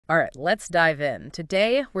All right, let's dive in.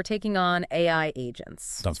 Today, we're taking on AI agents.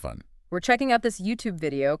 Sounds fun. We're checking out this YouTube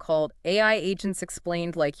video called AI Agents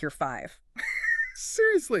Explained Like You're 5.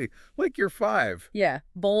 Seriously, like you're 5. Yeah,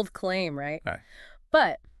 bold claim, right? Hi.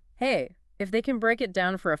 But, hey, if they can break it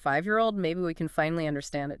down for a 5-year-old, maybe we can finally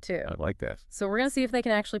understand it too. I like that. So we're going to see if they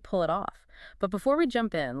can actually pull it off. But before we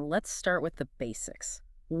jump in, let's start with the basics.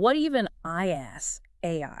 What even is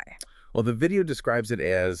AI? Well, the video describes it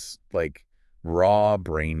as, like, raw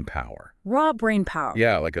brain power. Raw brain power.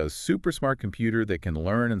 Yeah, like a super smart computer that can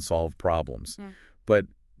learn and solve problems. Mm. But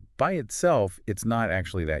by itself, it's not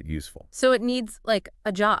actually that useful. So it needs, like,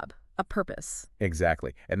 a job, a purpose.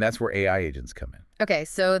 Exactly. And that's where AI agents come in. Okay,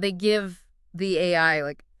 so they give the AI,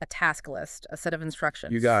 like, a task list, a set of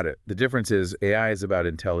instructions. You got it. The difference is AI is about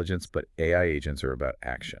intelligence, but AI agents are about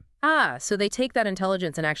action. Ah, so they take that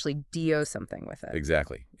intelligence and actually do something with it.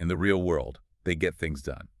 Exactly. In the real world, they get things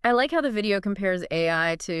done. I like how the video compares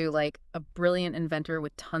AI to, like, a brilliant inventor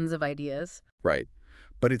with tons of ideas. Right.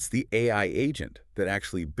 But it's the AI agent that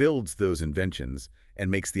actually builds those inventions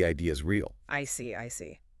and makes the ideas real. I see, I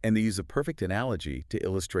see. And they use a perfect analogy to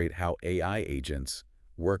illustrate how AI agents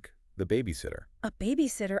work the babysitter. A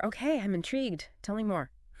babysitter? Okay, I'm intrigued. Tell me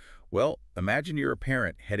more. Well, imagine you're a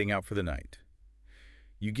parent heading out for the night.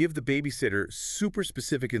 You give the babysitter super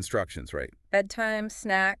specific instructions, right? Bedtime,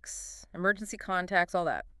 snacks, emergency contacts, all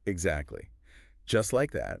that. Exactly. Just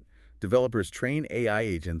like that, developers train AI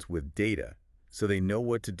agents with data so they know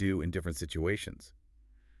what to do in different situations.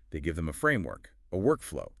 They give them a framework, a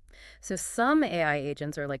workflow. So some AI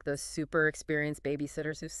agents are like those super experienced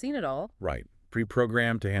babysitters who've seen it all. Right.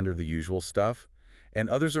 Pre-programmed to handle the usual stuff. And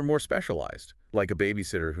others are more specialized, like a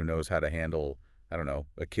babysitter who knows how to handle, I don't know,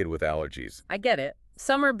 a kid with allergies. I get it.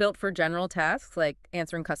 Some are built for general tasks, like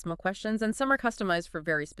answering customer questions, and some are customized for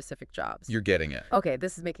very specific jobs. You're getting it. Okay,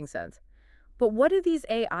 this is making sense. But what do these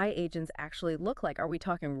AI agents actually look like? Are we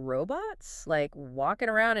talking robots? Like walking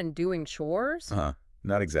around and doing chores?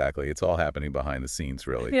 Not exactly. It's all happening behind the scenes,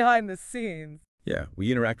 really. Behind the scenes. Yeah,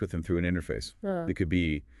 we interact with them through an interface. It could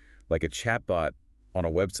be like a chatbot on a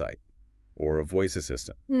website or a voice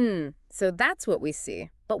assistant. So that's what we see.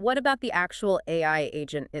 But what about the actual AI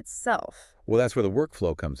agent itself? Well, that's where the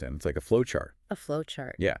workflow comes in. It's like a flow chart. A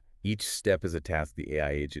flowchart. Yeah, each step is a task the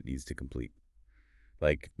AI agent needs to complete.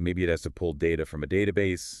 Like maybe it has to pull data from a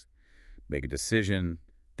database, make a decision,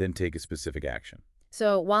 then take a specific action.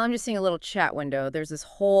 So while I'm just seeing a little chat window, there's this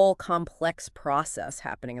whole complex process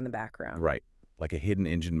happening in the background. Right, like a hidden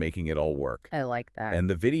engine making it all work. I like that. And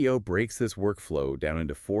the video breaks this workflow down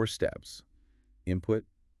into 4 steps: input,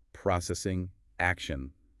 processing,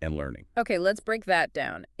 action, and learning. Okay, let's break that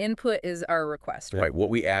down. Input is our request. Right, what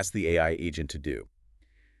we ask the AI agent to do.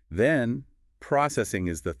 Then processing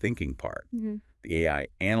is the thinking part. The AI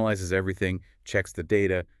analyzes everything, checks the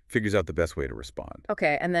data, figures out the best way to respond.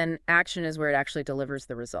 Okay, and then action is where it actually delivers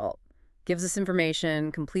the result. Gives us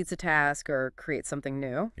information, completes a task, or creates something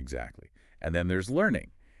new. Exactly. And then there's learning.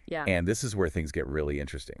 Yeah. And this is where things get really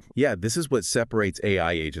interesting. Yeah, this is what separates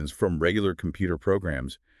AI agents from regular computer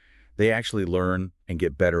programs. They actually learn and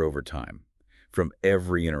get better over time from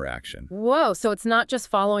every interaction. Whoa, so it's not just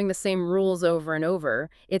following the same rules over and over.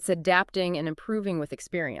 It's adapting and improving with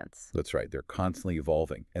experience. That's right. They're constantly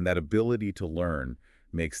evolving. And that ability to learn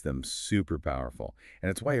makes them super powerful. And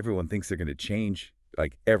it's why everyone thinks they're going to change,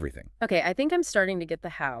 like, everything. Okay, I think I'm starting to get the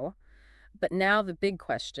how. But now the big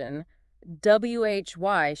question,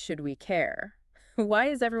 why should we care? Why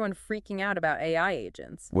is everyone freaking out about AI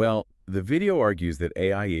agents? Well, the video argues that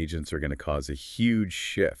AI agents are going to cause a huge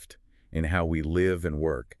shift in how we live and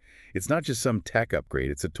work. It's not just some tech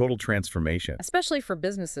upgrade, it's a total transformation. Especially for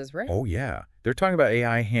businesses, right? Oh, yeah. They're talking about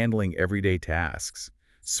AI handling everyday tasks,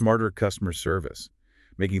 smarter customer service,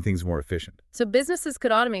 making things more efficient. So businesses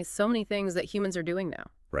could automate so many things that humans are doing now.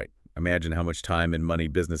 Right. Imagine how much time and money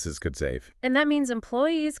businesses could save. And that means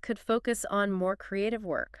employees could focus on more creative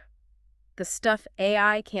work, the stuff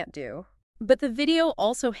AI can't do. But the video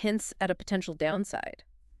also hints at a potential downside.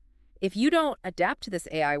 If you don't adapt to this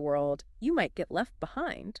AI world, you might get left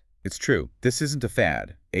behind. It's true. This isn't a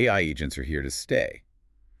fad. AI agents are here to stay,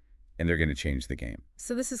 and they're going to change the game.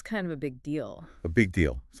 So this is kind of a big deal. A big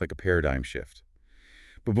deal. It's like a paradigm shift.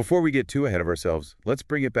 But before we get too ahead of ourselves, let's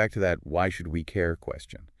bring it back to that why should we care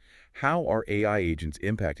question. How are AI agents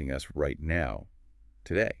impacting us right now,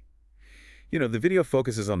 today? You know, the video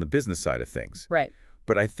focuses on the business side of things. Right.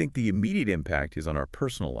 But I think the immediate impact is on our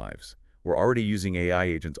personal lives. We're already using AI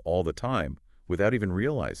agents all the time without even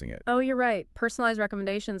realizing it. Oh, you're right. Personalized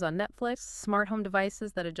recommendations on Netflix, smart home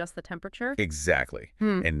devices that adjust the temperature. Exactly.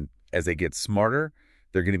 And as they get smarter,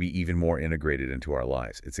 they're going to be even more integrated into our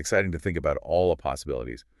lives. It's exciting to think about all the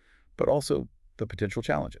possibilities. but also the potential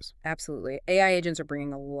challenges. Absolutely. AI agents are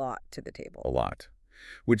bringing a lot to the A table. lot.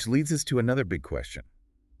 Which leads us to another big question.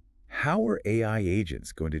 How are AI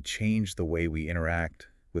agents going to change the way we interact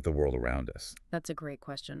with the world around us? That's a great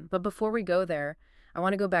question. But before we go there, I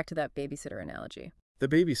want to go back to that babysitter analogy. The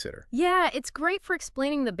babysitter. Yeah, it's great for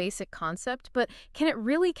explaining the basic concept, but can it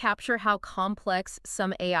really capture how complex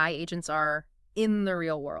some AI agents are in the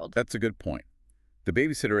real world? That's a good point. The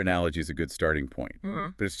babysitter analogy is a good starting point,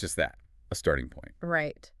 but it's just that, a starting point.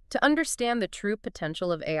 Right. To understand the true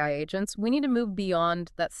potential of AI agents, we need to move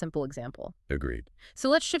beyond that simple example. Agreed. So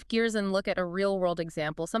let's shift gears and look at a real-world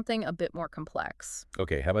example, something a bit more complex.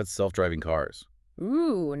 Okay, how about self-driving cars?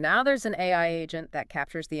 Ooh, now there's an AI agent that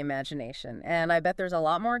captures the imagination, and I bet there's a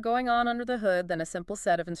lot more going on under the hood than a simple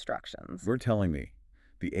set of instructions. You're telling me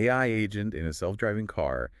the AI agent in a self-driving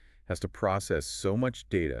car has to process so much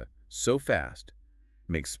data so fast,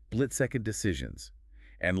 make split-second decisions,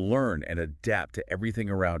 and learn and adapt to everything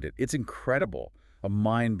around it. It's incredible, a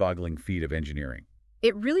mind-boggling feat of engineering.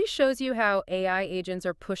 It really shows you how AI agents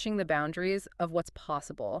are pushing the boundaries of what's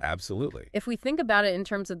possible. Absolutely. If we think about it in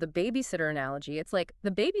terms of the babysitter analogy, it's like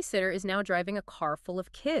the babysitter is now driving a car full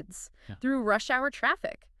of kids Yeah. through rush hour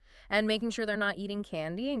traffic and making sure they're not eating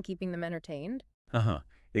candy and keeping them entertained. Uh-huh.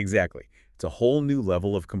 Exactly. It's a whole new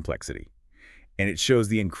level of complexity. And it shows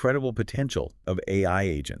the incredible potential of AI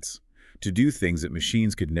agents to do things that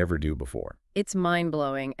machines could never do before. It's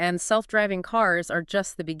mind-blowing, and self-driving cars are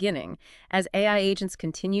just the beginning. As AI agents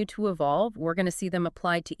continue to evolve, we're going to see them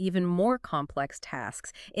applied to even more complex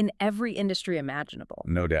tasks in every industry imaginable.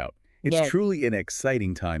 No doubt. It's Yes. truly an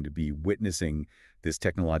exciting time to be witnessing this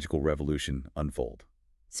technological revolution unfold.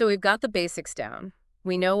 So we've got the basics down.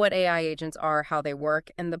 We know what AI agents are, how they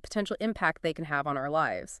work, and the potential impact they can have on our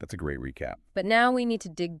lives. That's a great recap. But now we need to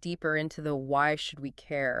dig deeper into the why should we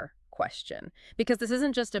care question. Because this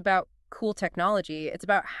isn't just about cool technology, it's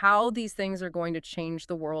about how these things are going to change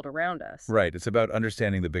the world around us. Right. It's about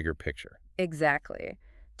understanding the bigger picture. Exactly.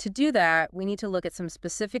 To do that, we need to look at some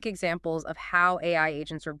specific examples of how AI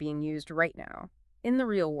agents are being used right now in the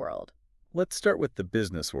real world. Let's start with the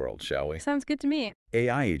business world, shall we? Sounds good to me.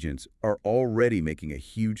 AI agents are already making a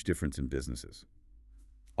huge difference in businesses.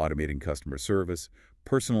 Automating customer service,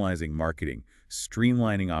 personalizing marketing,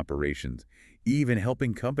 streamlining operations, even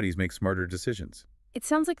helping companies make smarter decisions. It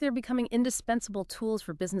sounds like they're becoming indispensable tools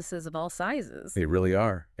for businesses of all sizes. They really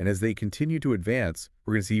are. And as they continue to advance,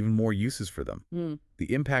 we're going to see even more uses for them.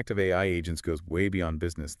 The impact of AI agents goes way beyond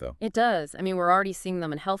business, though. It does. I mean, we're already seeing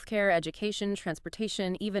them in healthcare, education,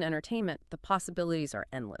 transportation, even entertainment. The possibilities are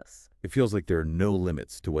endless. It feels like there are no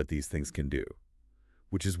limits to what these things can do,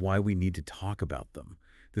 which is why we need to talk about them.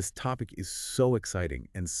 This topic is so exciting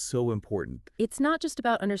and so important. It's not just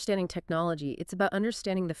about understanding technology, it's about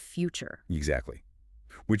understanding the future. Exactly.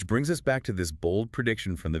 Which brings us back to this bold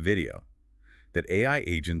prediction from the video, that AI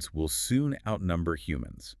agents will soon outnumber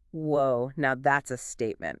humans. Whoa, now that's a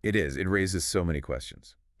statement. It is. It raises so many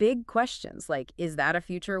questions. Big questions like, is that a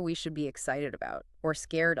future we should be excited about or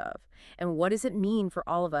scared of? And what does it mean for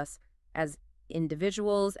all of us as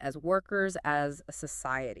individuals, as workers, as a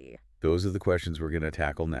society? Those are the questions we're going to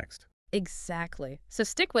tackle next. Exactly. So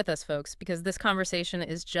stick with us, folks, because this conversation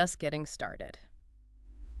is just getting started.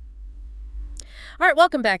 All right,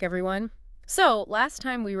 welcome back, everyone. So last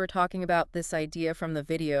time we were talking about this idea from the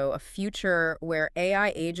video, a future where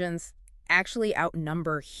AI agents actually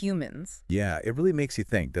outnumber humans. Yeah, it really makes you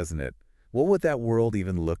think, doesn't it? What would that world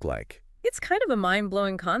even look like? It's kind of a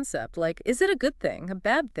mind-blowing concept. Like, is it a good thing, a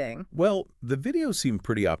bad thing? Well, the video seemed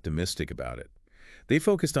pretty optimistic about it. They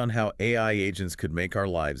focused on how AI agents could make our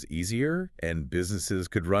lives easier and businesses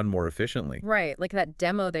could run more efficiently. Right, like that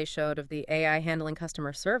demo they showed of the AI handling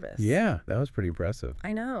customer service. Yeah, that was pretty impressive.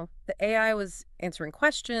 I know. The AI was answering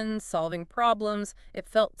questions, solving problems. It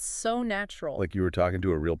felt so natural. Like you were talking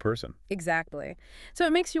to a real person. Exactly. So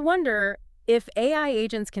it makes you wonder, if AI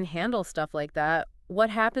agents can handle stuff like that, what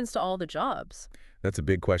happens to all the jobs? That's a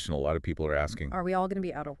big question a lot of people are asking. Are we all going to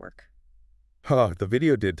be out of work? The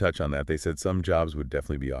video did touch on that. They said some jobs would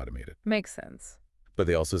definitely be automated. Makes sense. But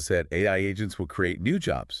they also said AI agents will create new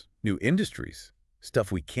jobs, new industries,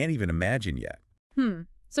 stuff we can't even imagine yet.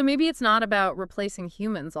 So maybe it's not about replacing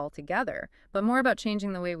humans altogether, but more about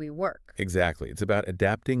changing the way we work. Exactly. It's about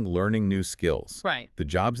adapting, learning new skills. Right. The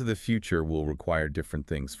jobs of the future will require different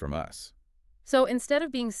things from us. So instead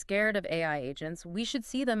of being scared of AI agents, we should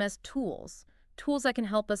see them as tools. Tools that can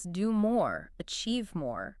help us do more, achieve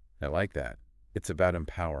more. I like that. It's about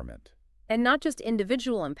empowerment. And not just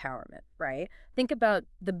individual empowerment, right? Think about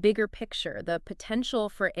the bigger picture, the potential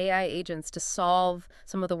for AI agents to solve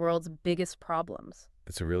some of the world's biggest problems.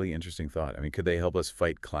 That's a really interesting thought. I mean, could they help us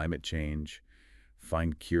fight climate change,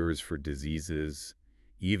 find cures for diseases,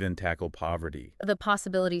 even tackle poverty? The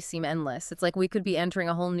possibilities seem endless. It's like we could be entering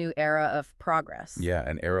a whole new era of progress. Yeah,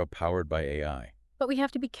 an era powered by AI. But we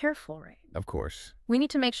have to be careful, right? Of course. We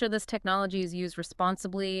need to make sure this technology is used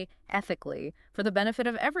responsibly, ethically, for the benefit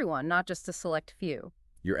of everyone, not just a select few.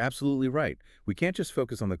 You're absolutely right. We can't just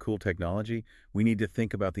focus on the cool technology. We need to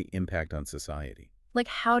think about the impact on society. Like,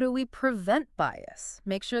 how do we prevent bias?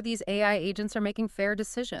 Make sure these AI agents are making fair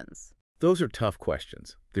decisions. Those are tough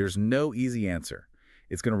questions. There's no easy answer.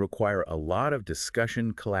 It's going to require a lot of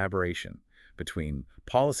discussion, collaboration between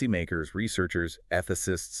policymakers, researchers,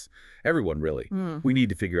 ethicists, everyone really. We need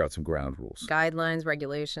to figure out some ground rules. Guidelines,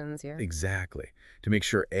 regulations, yeah. Exactly. To make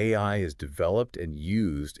sure AI is developed and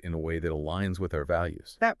used in a way that aligns with our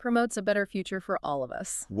values. That promotes a better future for all of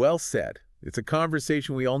us. Well said. It's a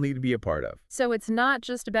conversation we all need to be a part of. So it's not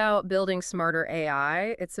just about building smarter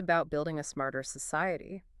AI, it's about building a smarter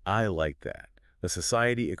society. I like that. A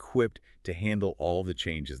society equipped to handle all the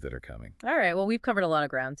changes that are coming. All right, well, we've covered a lot of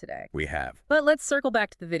ground today. We have. But let's circle back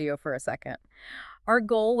to the video for a second. Our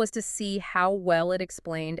goal was to see how well it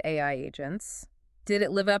explained AI agents. Did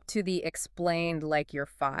it live up to the explained like you're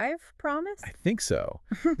 5 promise? I think so.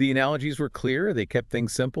 The analogies were clear. They kept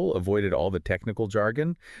things simple, avoided all the technical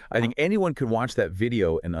jargon. I think anyone could watch that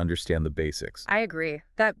video and understand the basics. I agree.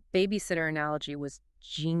 That babysitter analogy was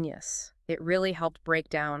genius. It really helped break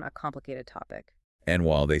down a complicated topic. And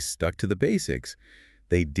while they stuck to the basics,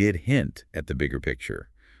 they did hint at the bigger picture,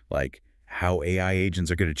 like how AI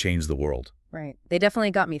agents are going to change the world. Right. They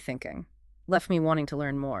definitely got me thinking. Left me wanting to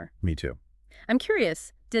learn more. Me too. I'm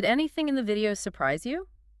curious, did anything in the video surprise you?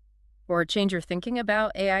 Or change your thinking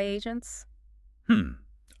about AI agents?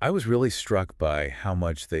 I was really struck by how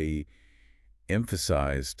much they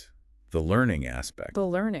emphasized the learning aspect. The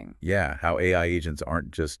learning. Yeah, how AI agents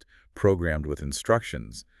aren't just programmed with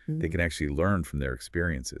instructions. They can actually learn from their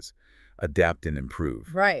experiences, adapt and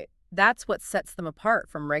improve. Right. That's what sets them apart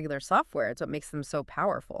from regular software. It's what makes them so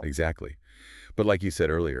powerful. Exactly. But like you said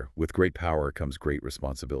earlier, with great power comes great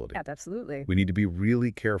responsibility. Yeah, absolutely. We need to be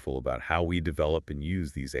really careful about how we develop and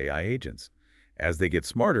use these AI agents. As they get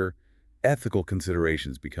smarter, ethical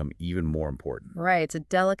considerations become even more important. Right. It's a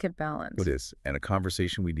delicate balance. It is, and a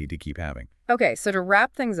conversation we need to keep having. Okay, so to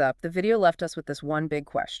wrap things up, the video left us with this one big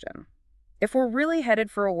question. If we're really headed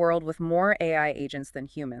for a world with more AI agents than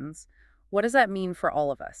humans, what does that mean for all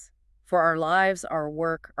of us? For our lives, our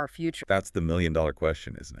work, our future? That's the million-dollar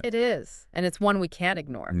question, isn't it? It is. And it's one we can't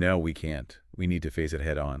ignore. No, we can't. We need to face it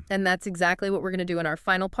head on. And that's exactly what we're going to do in our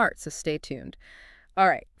final part, so stay tuned. All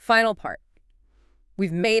right, final part.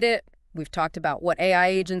 We've made it. We've talked about what AI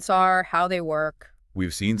agents are, how they work.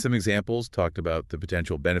 We've seen some examples, talked about the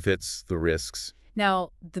potential benefits, the risks. Now,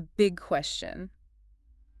 the big question.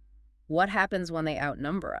 What happens when they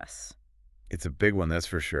outnumber us? It's a big one, that's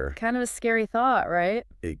for sure. Kind of a scary thought, right?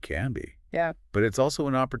 It can be. Yeah. But it's also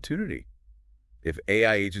an opportunity. If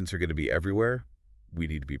AI agents are going to be everywhere, we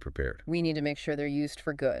need to be prepared. We need to make sure they're used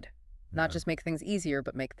for good. Not just make things easier,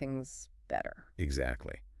 but make things better.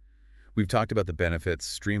 Exactly. We've talked about the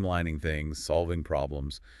benefits, streamlining things, solving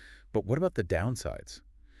problems. But what about the downsides?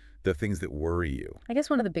 The things that worry you? I guess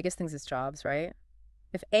one of the biggest things is jobs, right?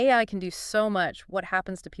 If AI can do so much, what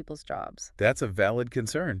happens to people's jobs? That's a valid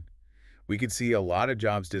concern. We could see a lot of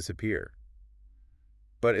jobs disappear.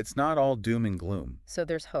 But it's not all doom and gloom. So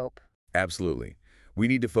there's hope. Absolutely. We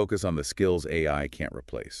need to focus on the skills AI can't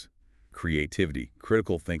replace. Creativity,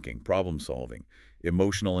 critical thinking, problem solving,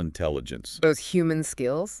 emotional intelligence. Those human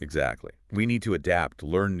skills? Exactly. We need to adapt,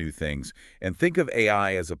 learn new things, and think of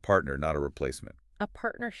AI as a partner, not a replacement. A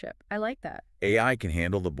partnership. I like that. AI can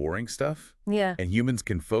handle the boring stuff, Yeah. and humans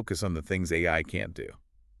can focus on the things AI can't do.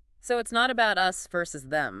 So it's not about us versus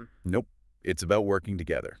them. Nope. It's about working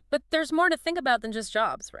together. But there's more to think about than just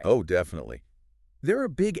jobs, right? Oh, definitely. There are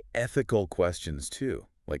big ethical questions, too.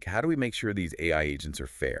 Like, how do we make sure these AI agents are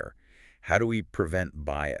fair? How do we prevent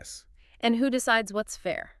bias? And who decides what's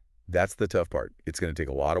fair? That's the tough part. It's going to take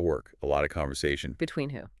a lot of work, a lot of conversation.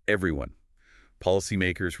 Between who? Everyone.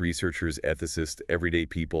 Policymakers, researchers, ethicists, everyday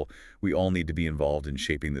people, we all need to be involved in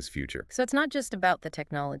shaping this future. So it's not just about the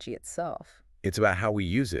technology itself. It's about how we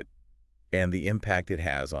use it and the impact it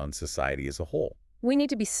has on society as a whole. We need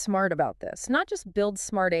to be smart about this. Not just build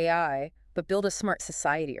smart AI, but build a smart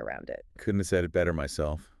society around it. Couldn't have said it better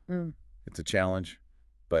myself. It's a challenge,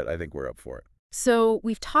 but I think we're up for it. So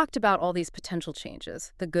we've talked about all these potential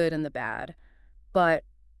changes, the good and the bad, but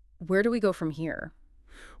where do we go from here?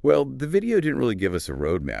 Well, the video didn't really give us a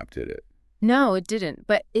roadmap, did it? No, it didn't,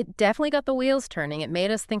 but it definitely got the wheels turning. It made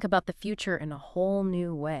us think about the future in a whole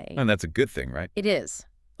new way. And that's a good thing, right? It is.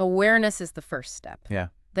 Awareness is the first step. Yeah.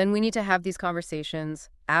 Then we need to have these conversations,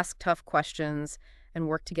 ask tough questions, and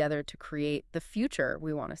work together to create the future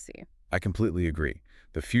we want to see. I completely agree.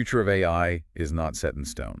 The future of AI is not set in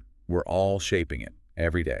stone. We're all shaping it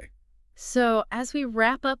every day. So, as we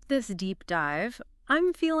wrap up this deep dive,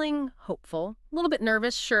 I'm feeling hopeful. A little bit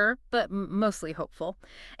nervous, sure, but mostly hopeful.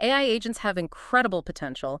 AI agents have incredible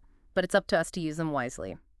potential, but it's up to us to use them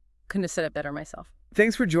wisely. Couldn't have said it better myself.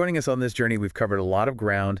 Thanks for joining us on this journey. We've covered a lot of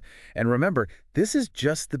ground. And remember, this is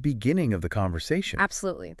just the beginning of the conversation.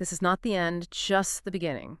 Absolutely. This is not the end, just the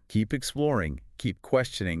beginning. Keep exploring, keep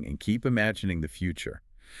questioning, and keep imagining the future.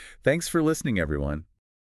 Thanks for listening, everyone.